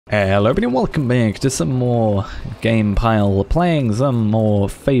Hello everybody, welcome back to some more game pile, playing some more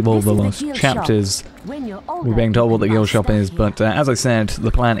Fable The Lost Chapters. We're being told what the guild shop is, but as I said,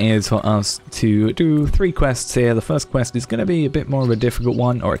 the plan is for us to do 3 quests here. The first quest is going to be a bit more of a difficult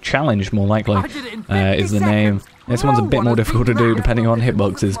one, or a challenge more likely, is the name. This one's a bit more difficult to do depending on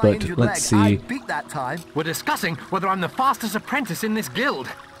hitboxes, but let's see. We're discussing whether I'm the fastest apprentice in this guild.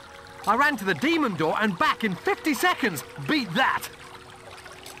 I ran to the demon door and back in 50 seconds. Beat that!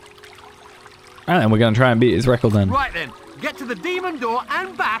 Alright, and we're going to try and beat his record then. Right then, get to the demon door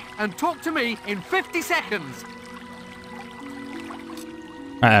and back and talk to me in 50 seconds.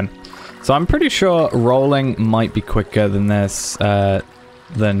 So I'm pretty sure rolling might be quicker than this,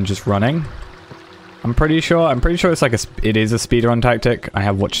 than just running. I'm pretty sure it's like it is a speedrun tactic. I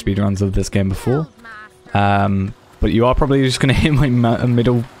have watched speedruns of this game before. But you are probably just going to hit my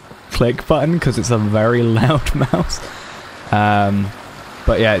middle click button because it's a very loud mouse.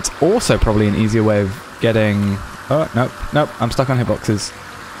 But yeah, it's also probably an easier way of getting... Oh, nope, I'm stuck on hitboxes.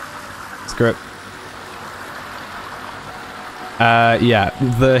 Screw it. Yeah,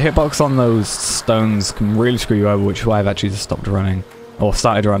 the hitbox on those stones can really screw you over, which is why I've actually just stopped running. Or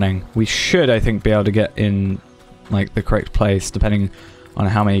started running. We should, I think, be able to get in, like, the correct place, depending on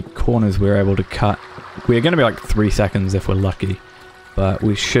how many corners we're able to cut. We're going to be like 3 seconds if we're lucky, but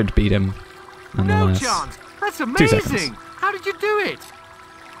we should beat him nonetheless. No chance! That's amazing! 2 seconds. How did you do it?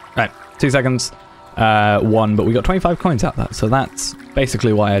 Right, 2 seconds, 1, but we got 25 coins out of that, so that's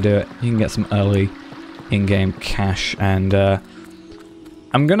basically why I do it. You can get some early in-game cash, and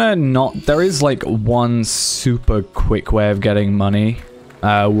I'm gonna not... There is like one super quick way of getting money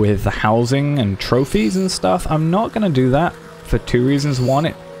with the housing and trophies and stuff. I'm not gonna do that for 2 reasons. One,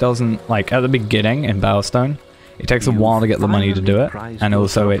 it doesn't, like, at the beginning in Battlestone, it takes a while to get the money to do it, and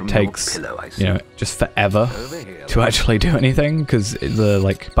also it takes, you know, just forever to actually do anything, because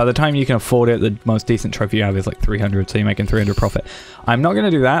by the time you can afford it, the most decent trophy you have is like 300, so you're making 300 profit. I'm not going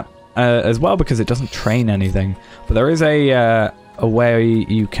to do that as well because it doesn't train anything, but there is a way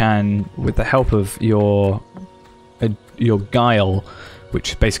you can, with the help of your guile,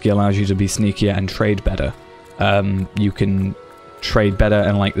 which basically allows you to be sneakier and trade better. You can trade better,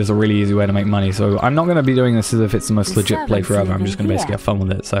 and like there's a really easy way to make money. So I'm not going to be doing this as if it's the most legit playthrough ever. I'm just going to basically have fun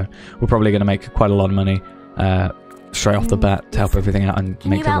with it. So we're probably going to make quite a lot of money straight off the bat to help everything out and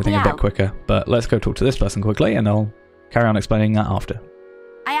make everything a bit quicker. But let's go talk to this person quickly, and I'll carry on explaining that after.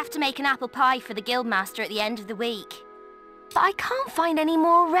 I have to make an apple pie for the Guildmaster at the end of the week. But I can't find any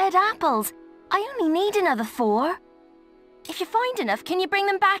more red apples. I only need another 4. If you find enough, can you bring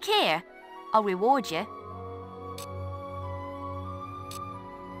them back here? I'll reward you.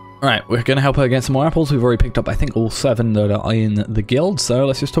 Alright, we're going to help her get some more apples. We've already picked up, I think, all 7 that are in the guild, so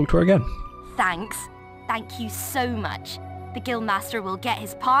let's just talk to her again. Thanks. Thank you so much. The Guildmaster will get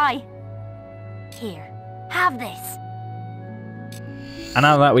his pie. Here, have this. And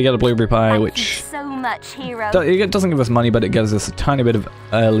out of that, we get a blueberry pie, Thank which... you so much, hero. It doesn't give us money, but it gives us a tiny bit of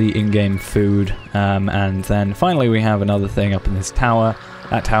early in-game food. And then finally, we have another thing up in this tower.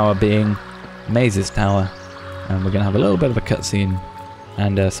 That tower being Maze's tower. And we're going to have a little bit of a cutscene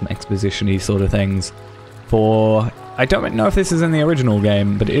and some exposition-y sort of things for... I don't know if this is in the original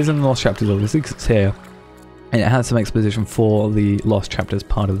game, but it is in the Lost Chapters, obviously, because it's here. And it has some exposition for the Lost Chapters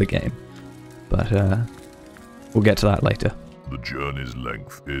part of the game. But we'll get to that later. The journey's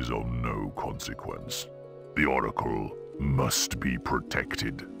length is of no consequence. The Oracle must be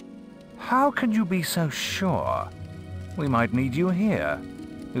protected. How can you be so sure? We might need you here.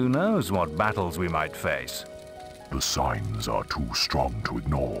 Who knows what battles we might face? The signs are too strong to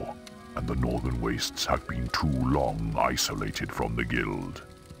ignore, and the Northern Wastes have been too long isolated from the Guild.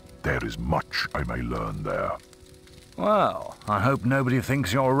 There is much I may learn there. Well, I hope nobody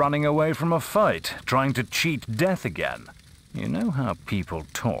thinks you're running away from a fight, trying to cheat death again. You know how people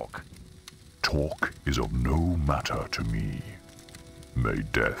talk. Talk is of no matter to me. May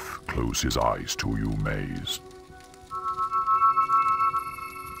death close his eyes to you, Maze.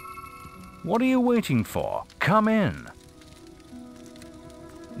 What are you waiting for? Come in.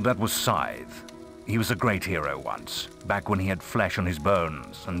 That was Scythe. He was a great hero once, back when he had flesh on his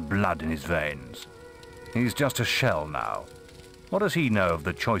bones and blood in his veins. He's just a shell now. What does he know of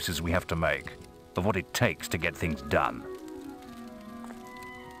the choices we have to make, of what it takes to get things done?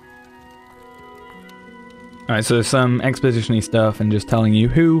 Alright, so some exposition-y stuff and just telling you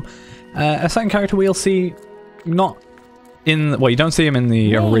who a certain character we'll see not in... Well, you don't see him in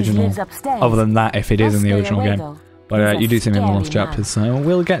the original, other than that if it is in the original game. But you do see him in the Lost Chapters, so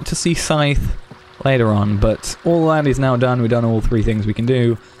we'll get to see Scythe later on. But all that is now done. We've done all 3 things we can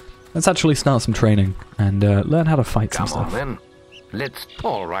do. Let's actually start some training and learn how to fight some stuff. Come on, then.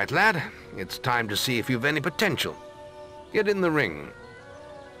 All right, lad. It's time to see if you've any potential. Get in the ring.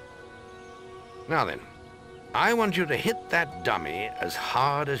 Now then, I want you to hit that dummy as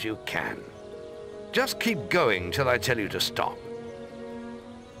hard as you can. Just keep going till I tell you to stop.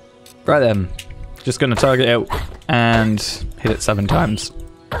 Right then. Just going to target it and hit it 7 times.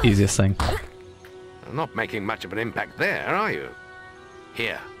 Easiest thing. Not making much of an impact there, are you?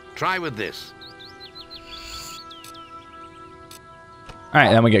 Here, try with this.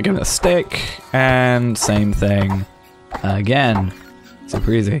 Alright, then we get given a stick, and same thing again.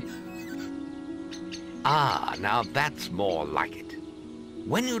 Super easy. Ah, now that's more like it.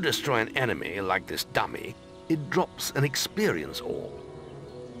 When you destroy an enemy like this dummy, it drops an experience orb.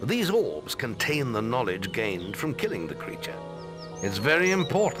 These orbs contain the knowledge gained from killing the creature. It's very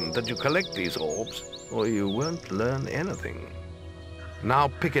important that you collect these orbs, or you won't learn anything. Now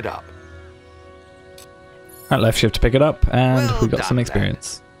pick it up. Right, left shift to pick it up, and Well we got done, some lad.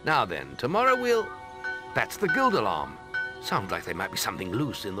 experience. Now then, tomorrow we'll... That's the guild alarm. Sounds like there might be something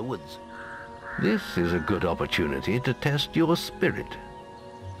loose in the woods. This is a good opportunity to test your spirit.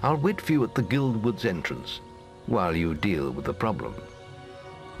 I'll wait for you at the guild woods entrance, while you deal with the problem.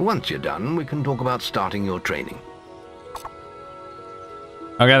 Once you're done, we can talk about starting your training.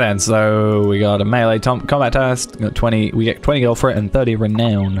 Okay then, so we got a melee combat test, got 20, we get 20 gil for it and 30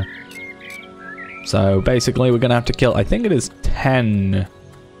 renown. So basically we're gonna have to kill, I think it is 10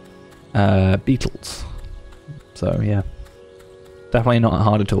 beetles. So yeah, definitely not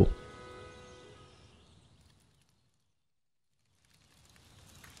hard at all.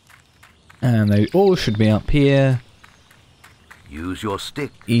 And they all should be up here. Use your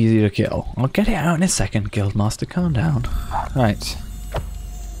stick. Easy to kill. I'll get it out in a second, Guildmaster, calm down. Right.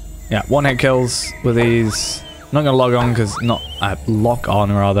 Yeah, 1-hit kills with these. I'm not gonna log on because lock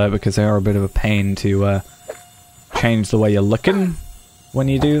on rather, because they are a bit of a pain to change the way you're looking when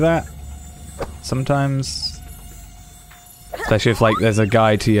you do that. Sometimes, especially if like there's a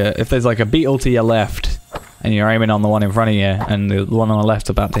guy to your, if there's like a beetle to your left, and you're aiming on the one in front of you, and the one on the left's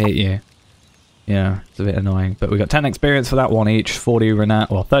about to hit you. Yeah, it's a bit annoying. But we got 10 experience for that one each, 40 renown,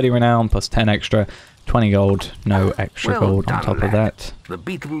 or 30 renown plus 10 extra, 20 gold, no extra gold on top of that. The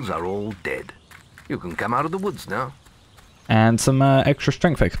beetles are all dead. You can come out of the woods now. And some extra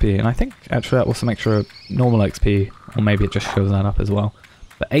strength XP, and I think actually that was some extra normal XP, or maybe it just shows that up as well.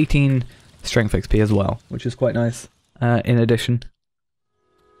 But 18 strength XP as well, which is quite nice, in addition.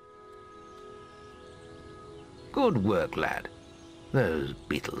 Good work, lad. Those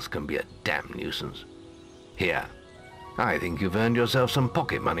beetles can be a damn nuisance. Here, I think you've earned yourself some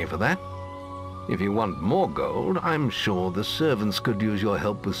pocket money for that. If you want more gold, I'm sure the servants could use your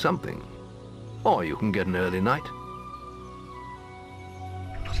help with something. Or you can get an early night.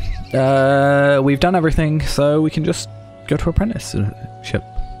 We've done everything, so we can just go to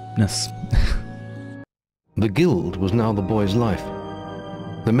apprenticeshipness. The guild was now the boy's life.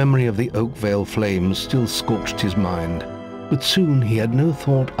 The memory of the Oakvale flames still scorched his mind, but soon he had no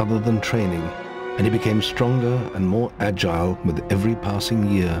thought other than training, and he became stronger and more agile with every passing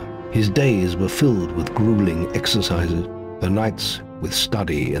year. His days were filled with grueling exercises, the nights with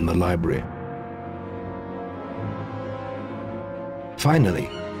study in the library. Finally,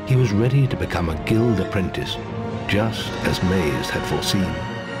 he was ready to become a guild apprentice, just as Maze had foreseen.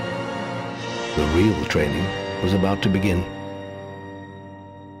 The real training was about to begin.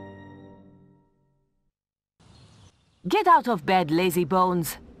 Get out of bed, lazy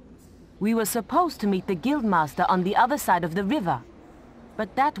bones. We were supposed to meet the Guildmaster on the other side of the river,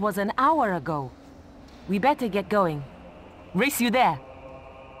 but that was an hour ago. We better get going. Race you there.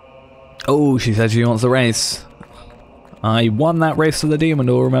 Oh, she said she wants the race. I won that race to the Demon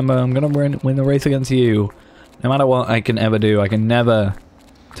Door, remember? I'm gonna win the race against you. No matter what I can ever do, I can never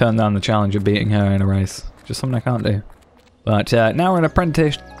turn down the challenge of beating her in a race. Just something I can't do. But now we're an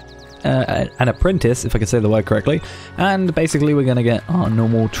apprentice, if I can say the word correctly, and basically we're gonna get our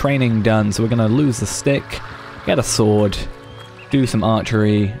normal training done. So we're gonna lose the stick, get a sword, do some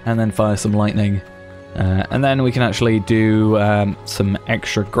archery, and then fire some lightning. And then we can actually do some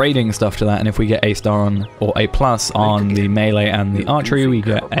extra grading stuff to that, and if we get A star on, or A plus on the melee and the archery, we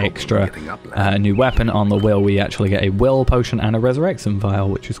get extra new weapon. On the will, we actually get a will potion and a resurrection vial,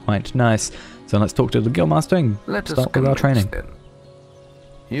 which is quite nice. So let's talk to the Guildmaster and start with our training. Then.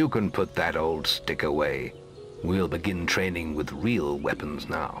 You can put that old stick away. We'll begin training with real weapons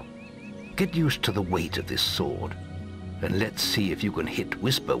now. Get used to the weight of this sword, and let's see if you can hit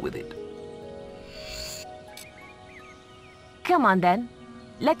Whisper with it. Come on then.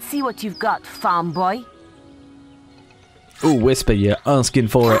 Let's see what you've got, farm boy. Ooh, Whisper, you're asking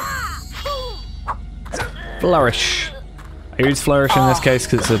for it. Flourish. I use Flourish in this case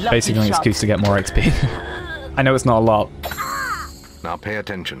because it's basically an excuse to get more XP. I know it's not a lot. Now pay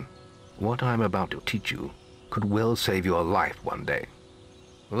attention. What I'm about to teach you could well save your life one day.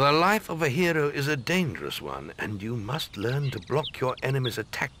 The life of a hero is a dangerous one, and you must learn to block your enemy's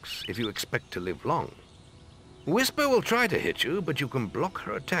attacks if you expect to live long. Whisper will try to hit you, but you can block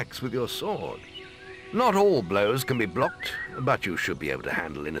her attacks with your sword. Not all blows can be blocked, but you should be able to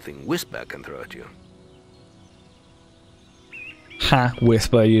handle anything Whisper can throw at you. Ha,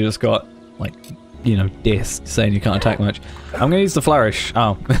 Whisper, you just got, like, you know, dissed, saying you can't attack much. I'm gonna use the Flourish.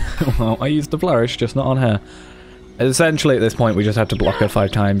 Oh, well, I used the Flourish, just not on her. Essentially, at this point, we just have to block her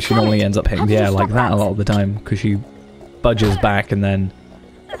 5 times. She normally ends up hitting the air like that a lot of the time, because she budges back and then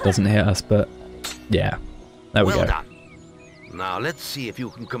doesn't hit us, but yeah. There we go. Well done. Now let's see if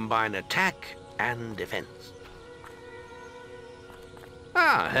you can combine attack and defense.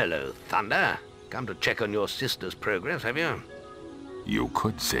 Ah, hello, Thunder. Come to check on your sister's progress, have you? You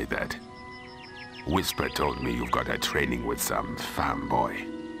could say that. Whisper told me you've got a training with some farm boy.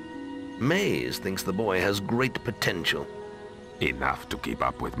 Maze thinks the boy has great potential. Enough to keep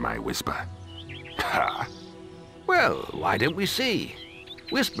up with my Whisper. Ha! Well, why don't we see?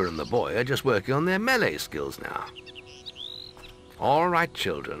 Whisper and the boy are just working on their melee skills now. All right,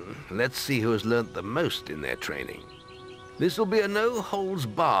 children, let's see who has learnt the most in their training. This will be a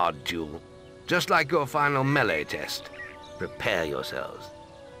no-holds-barred duel, just like your final melee test. Prepare yourselves.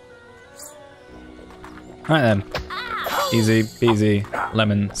 Right then. Easy, peasy,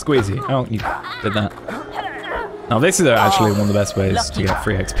 lemon, squeezy. Oh, you did that. Now this is actually one of the best ways to get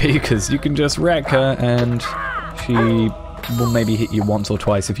free XP, because you can just wreck her and she will maybe hit you once or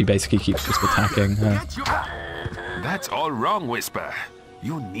twice if you basically keep just attacking her. That's all wrong, Whisper.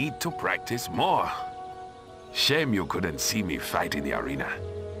 You need to practice more. Shame you couldn't see me fight in the arena.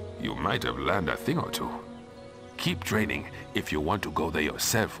 You might have learned a thing or two. Keep training if you want to go there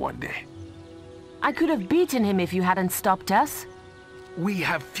yourself one day. I could have beaten him if you hadn't stopped us. We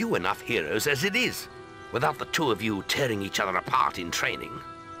have few enough heroes as it is, without the two of you tearing each other apart in training.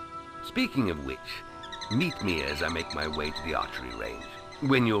 Speaking of which, meet me as I make my way to the archery range,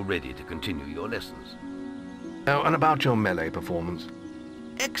 when you're ready to continue your lessons. Oh, and about your melee performance?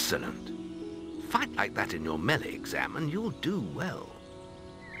 Excellent. Fight like that in your melee exam and you'll do well.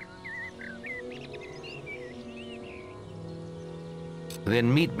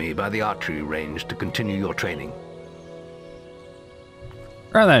 Then meet me by the archery range to continue your training.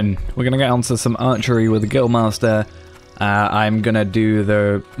 Right then, we're going to get onto some archery with the Guildmaster. I'm going to do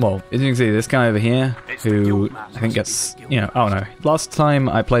the, well, as you can see, this guy over here, who I think gets, you know, oh no, last time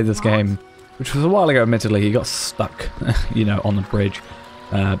I played this game, which was a while ago admittedly, he got stuck, you know, on the bridge,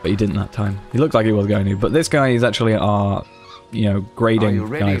 but he didn't that time. He looked like he was going to, but this guy is actually our, you know, grading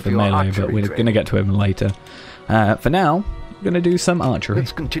guy for melee, but we're going to get to him later. For now, we're going to do some archery.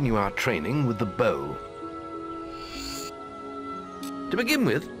 Let's continue our training with the bow. To begin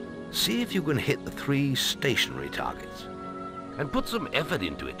with, see if you can hit the 3 stationary targets. And put some effort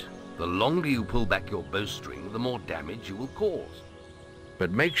into it. The longer you pull back your bowstring, the more damage you will cause.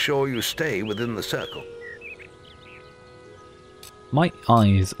 But make sure you stay within the circle. My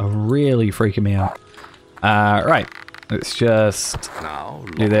eyes are really freaking me out. Right, let's just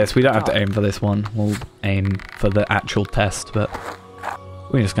do this. We don't have to aim for this one. We'll aim for the actual test, but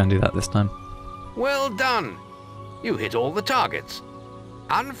we're just going to do that this time. Well done! You hit all the targets.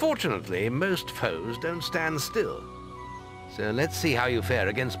 Unfortunately, most foes don't stand still. So let's see how you fare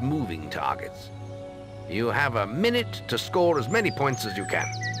against moving targets. You have a minute to score as many points as you can.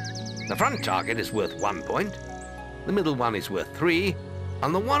 The front target is worth 1 point, the middle one is worth 3,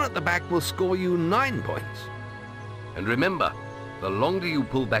 and the one at the back will score you 9 points. And remember, the longer you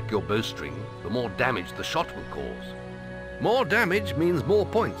pull back your bowstring, the more damage the shot will cause. More damage means more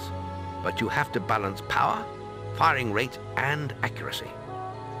points, but you have to balance power, firing rate, and accuracy.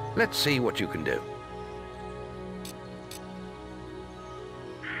 Let's see what you can do.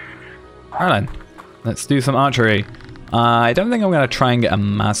 Alright then, let's do some archery. I don't think I'm going to try and get a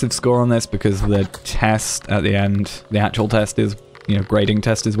massive score on this because the test at the end, the actual test is, you know, grading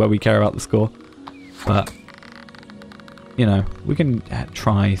test is where we care about the score. But, you know, we can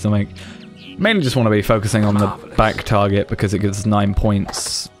try something. Mainly just want to be focusing on the back target because it gives 9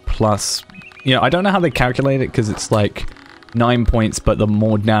 points plus, you know, I don't know how they calculate it because it's like 9 points, but the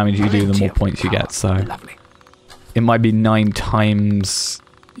more damage you do, the more points you get, so it might be 9 times,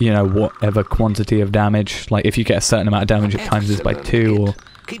 you know, whatever quantity of damage. Like, if you get a certain amount of damage, it times this by 2 or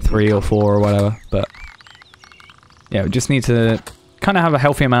 3 or 4 or whatever, but yeah, we just need to kind of have a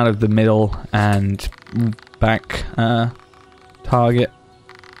healthy amount of the middle and back target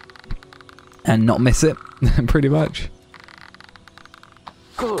and not miss it, pretty much.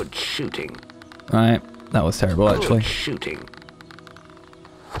 Good shooting. Right, that was terrible actually. Good shooting.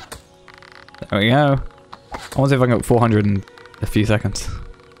 There we go. I want to see if I can get 400 in a few seconds.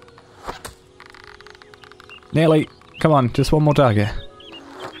 Nearly. Come on, just one more target.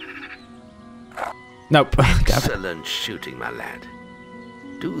 Nope. Excellent shooting, my lad.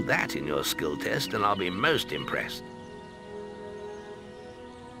 Do that in your skill test and I'll be most impressed.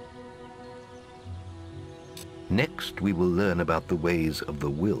 Next, we will learn about the ways of the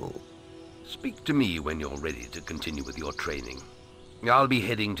will. Speak to me when you're ready to continue with your training. I'll be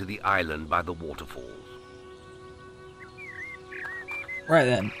heading to the island by the waterfalls. Right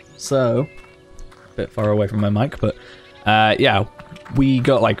then. So, a bit far away from my mic, but yeah, we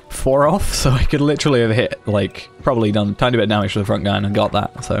got like 4 off, so I could literally have hit, like, probably done a tiny bit of damage to the front guy and got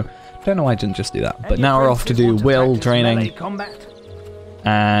that, so don't know why I didn't just do that. But now we're off to do will training,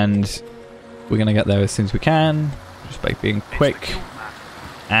 and we're going to get there as soon as we can, just by being quick,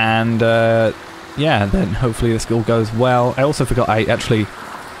 and yeah, then hopefully this all goes well. I also forgot I actually,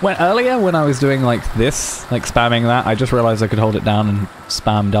 earlier when I was doing like this, like spamming that, I just realized I could hold it down and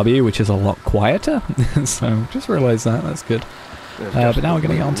spam W, which is a lot quieter, so just realized that, that's good. But now we're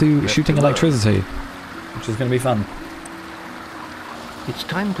going to get on to shooting electricity, which is going to be fun. It's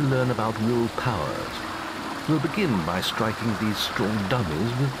time to learn about will powers. We'll begin by striking these strong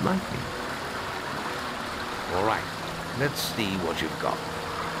dummies with lightning. All right, let's see what you've got.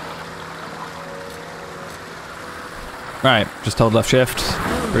 Right, just hold left shift,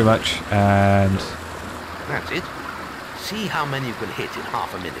 pretty much, and... That's it. See how many you can hit in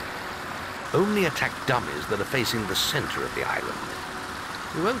half a minute. Only attack dummies that are facing the center of the island.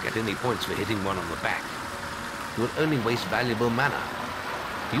 You won't get any points for hitting one on the back. You will only waste valuable mana.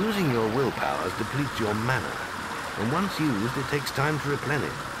 Using your will powers depletes your mana, and once used, it takes time to replenish.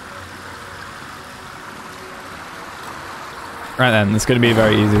 Right then, it's going to be a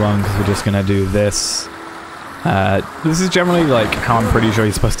very easy one because we're just going to do this. This is generally like how I'm pretty sure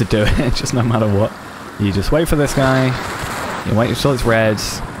you're supposed to do it, just no matter what. You just wait for this guy, you wait until it's red,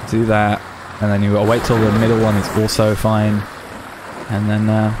 do that, and then you gotta wait till the middle one is also fine, and then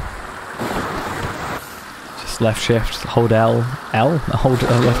just left shift, hold hold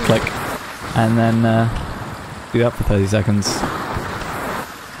left click, and then do that for 30 seconds.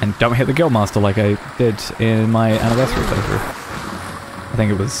 And don't hit the Guildmaster like I did in my anniversary playthrough. I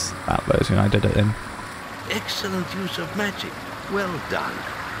think it was that version I did it in. Excellent use of magic. Well done.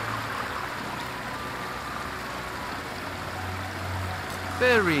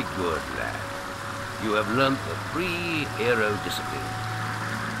 Very good, lad. You have learnt the 3 hero disciplines.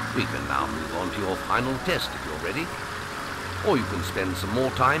 We can now move on to your final test if you're ready. Or you can spend some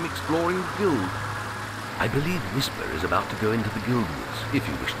more time exploring the guild. I believe Whisper is about to go into the guild woods, if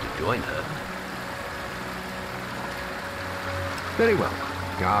you wish to join her. Very well.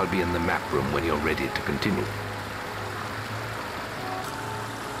 I'll be in the map room when you're ready to continue.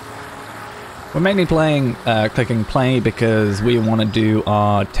 We're mainly playing, clicking play because we want to do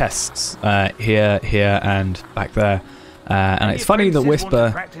our tests here, and back there. And it's funny that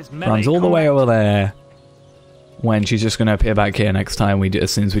Whisper runs all the way over there when she's just going to appear back here next time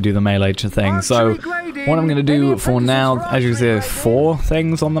as soon as we do the melee thing. So what I'm going to do for now, as you can see, there's 4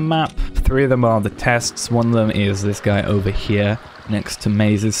 things on the map. 3 of them are the tests. One of them is this guy over here next to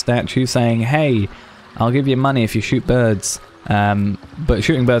Maze's statue saying, hey, I'll give you money if you shoot birds. But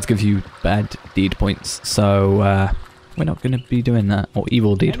shooting birds gives you bad deed points, so we're not going to be doing that. Or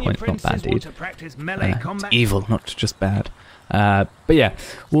evil deed points, not bad deed. It's evil, not just bad. But yeah,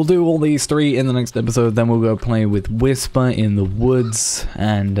 we'll do all these 3 in the next episode, then we'll go play with Whisper in the woods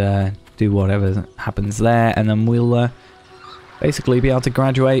and do whatever happens there, and then we'll basically be able to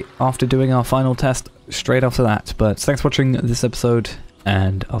graduate after doing our final test straight after that. But thanks for watching this episode,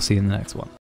 and I'll see you in the next one.